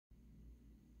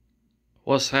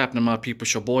What's happening, my people?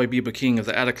 It's your boy Bieber King of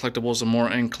the Attic Collectibles and more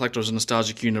and Collectors and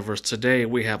Nostalgic Universe. Today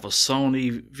we have a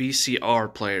Sony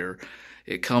VCR player.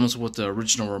 It comes with the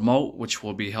original remote, which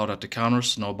will be held at the counter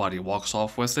so nobody walks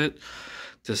off with it.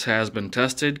 This has been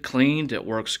tested, cleaned, it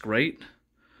works great.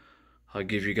 I'll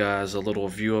give you guys a little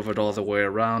view of it all the way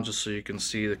around just so you can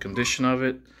see the condition of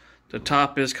it. The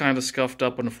top is kind of scuffed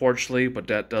up, unfortunately, but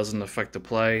that doesn't affect the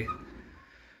play.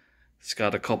 It's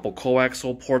got a couple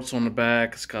coaxial ports on the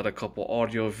back. It's got a couple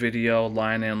audio, video,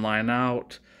 line in, line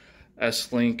out,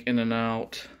 S-Link in and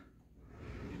out.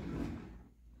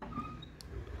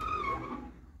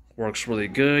 Works really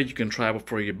good. You can try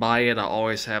before you buy it. I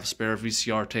always have spare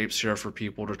VCR tapes here for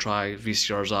people to try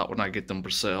VCRs out when I get them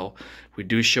for sale. We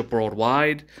do ship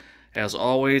worldwide. As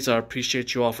always, I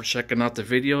appreciate you all for checking out the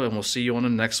video, and we'll see you on the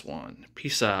next one.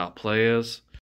 Peace out, players.